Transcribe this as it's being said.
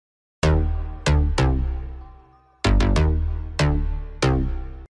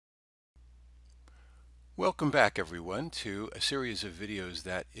Welcome back everyone to a series of videos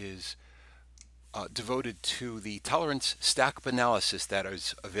that is devoted to the tolerance stack-up analysis that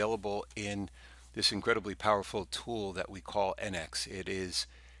is available in this incredibly powerful tool that we call NX. It is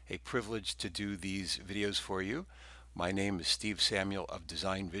a privilege to do these videos for you. My name is Steve Samuel of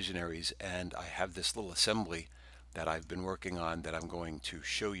Design Visionaries, and I have this little assembly that I've been working on that I'm going to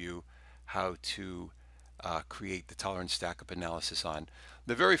show you how to create the tolerance stack-up analysis on.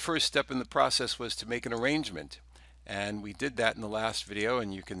 The very first step in the process was to make an arrangement, and we did that in the last video,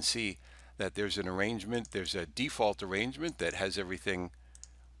 and you can see that there's an arrangement, there's a default arrangement that has everything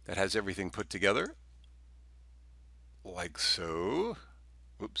put together like so.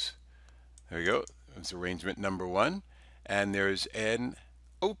 Oops, there you go. It's arrangement number one, and there's an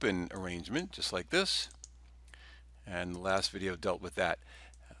open arrangement just like this, and the last video dealt with that.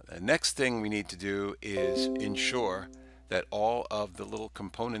 The next thing we need to do is ensure that all of the little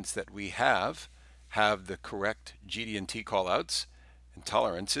components that we have the correct GD&T callouts and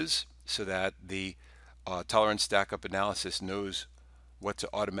tolerances so that the tolerance stack-up analysis knows what to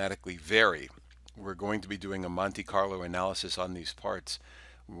automatically vary. We're going to be doing a Monte Carlo analysis on these parts,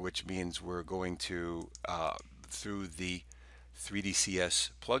 which means we're going to, through the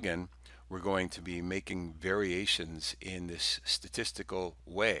 3DCS plugin, we're going to be making variations in this statistical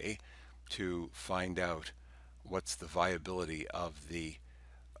way to find out what's the viability of the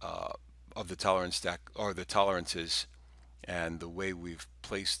tolerance stack or the tolerances, and the way we've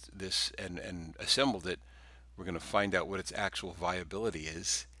placed this and assembled it. We're going to find out what its actual viability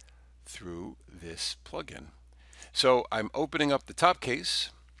is through this plugin. So I'm opening up the top case,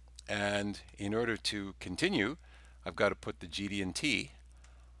 and in order to continue, I've got to put the GD&T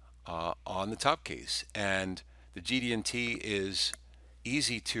on the top case, and the GD&T is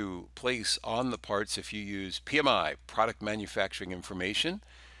easy to place on the parts if you use PMI, Product Manufacturing Information.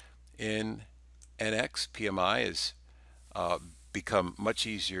 In NX, PMI has become much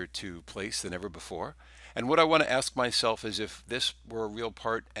easier to place than ever before. And what I want to ask myself is, if this were a real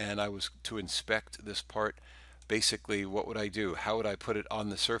part and I was to inspect this part, basically what would I do? How would I put it on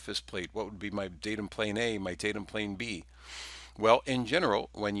the surface plate? What would be my datum plane A, my datum plane B? Well, in general,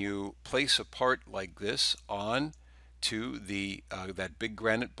 when you place a part like this on to the that big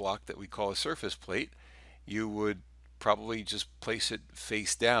granite block that we call a surface plate, you would probably just place it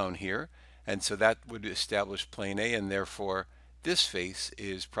face down here, and so that would establish plane A, and therefore this face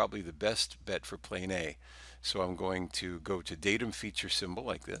is probably the best bet for plane A. So I'm going to go to datum feature symbol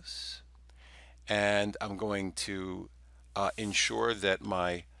like this, and I'm going to ensure that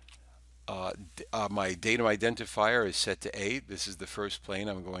my datum identifier is set to A. This is the first plane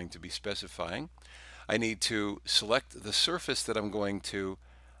I'm going to be specifying. I need to select the surface that I'm going to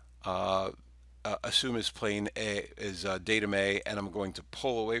assume is plane A, is datum A, and I'm going to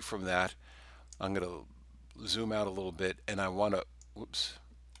pull away from that. I'm going to zoom out a little bit, and I want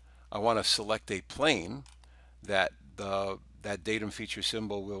to select a plane that that datum feature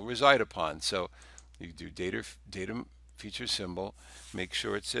symbol will reside upon. So you do datum feature symbol, make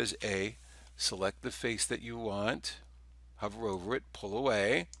sure it says A, select the face that you want, hover over it, pull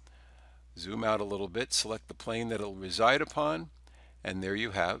away, zoom out a little bit, select the plane that it'll reside upon, and there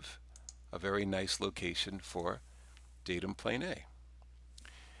you have a very nice location for datum plane A.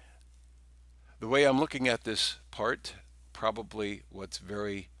 The way I'm looking at this part, probably what's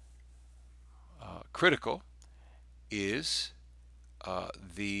very critical is a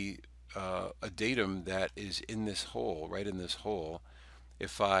datum that is in this hole, right in this hole.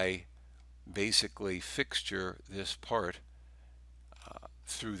 If I basically fixture this part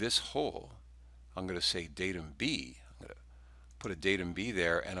through this hole, I'm going to say datum B. I'm going to put a datum B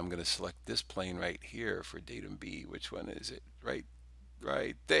there, and I'm going to select this plane right here for datum B. Which one is it? Right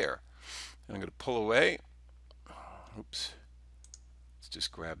there. And I'm going to pull away. Oops. Let's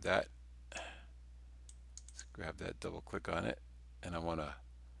just grab that. Let's grab that, double click on it, and I want to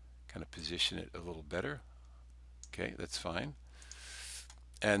kind of position it a little better. Okay, that's fine.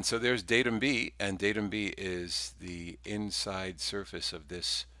 And so there's datum B, and datum B is the inside surface of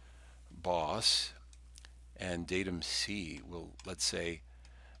this boss, and datum C will, let's say,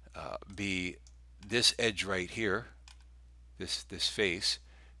 be this edge right here, this face,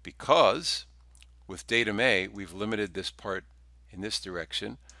 because with datum A we've limited this part in this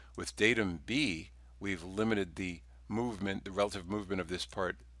direction. With datum B we've limited the movement, the relative movement of this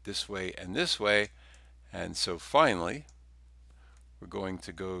part this way and this way, and so finally we're going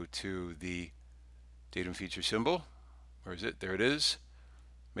to go to the datum feature symbol. Where is it? There it is.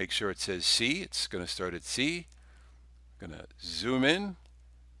 Make sure it says C. It's going to start at C. We're going to zoom in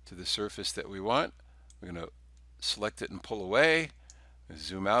to the surface that we want. We're going to select it and pull away.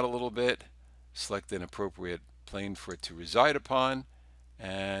 Zoom out a little bit. select an appropriate plane for it to reside upon,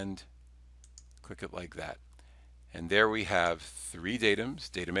 and click it like that. And there we have three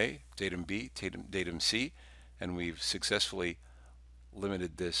datums: datum A, datum B, datum C, and we've successfully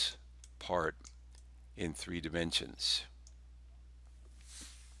limited this part in 3 dimensions.